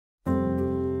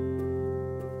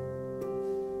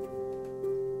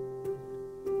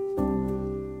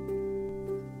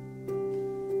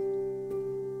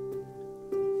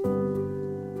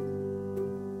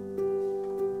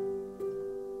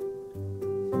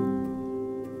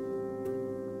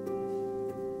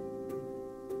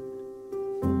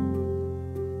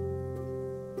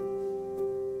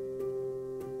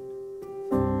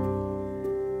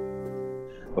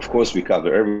course, we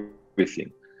cover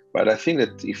everything. But I think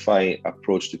that if I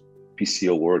approach the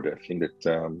PCO world, I think that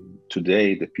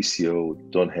today the PCO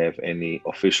don't have any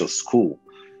official school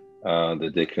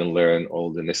that they can learn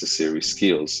all the necessary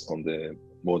skills on the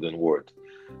modern world.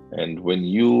 And when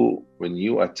you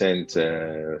attend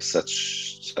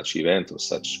such event or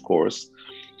such course,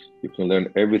 you can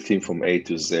learn everything from A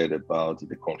to Z about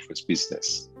the conference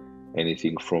business.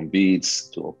 Anything from bids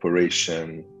to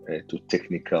operation to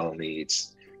technical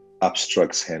needs,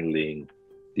 abstracts handling,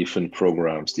 different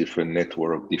programs, different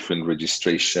network, different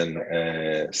registration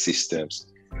systems,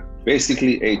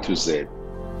 basically A to Z.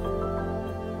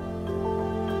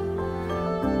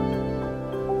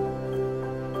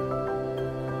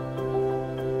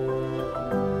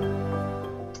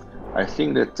 I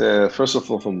think that first of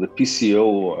all, from the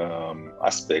PCO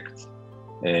aspect,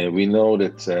 we know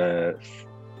that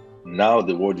now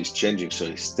the world is changing, so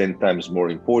it's 10 times more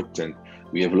important.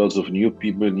 We have lots of new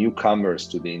people, newcomers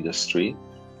to the industry.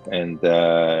 And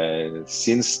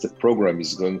since the program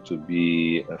is going to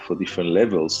be for different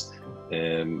levels,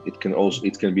 it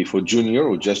can be for junior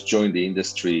who just joined the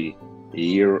industry a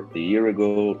year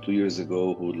ago, 2 years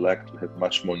ago, who would like to have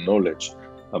much more knowledge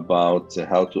about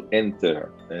how to enter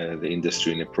the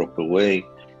industry in a proper way,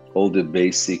 all the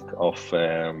basic of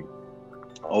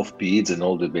bids and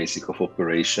all the basic of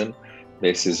operation.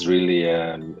 This is really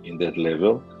in that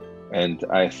level. And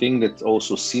I think that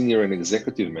also senior and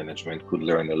executive management could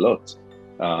learn a lot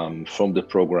from the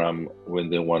program when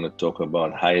they want to talk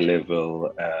about high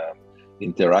level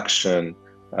interaction,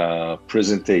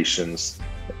 presentations,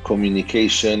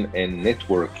 communication, and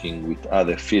networking with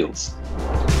other fields.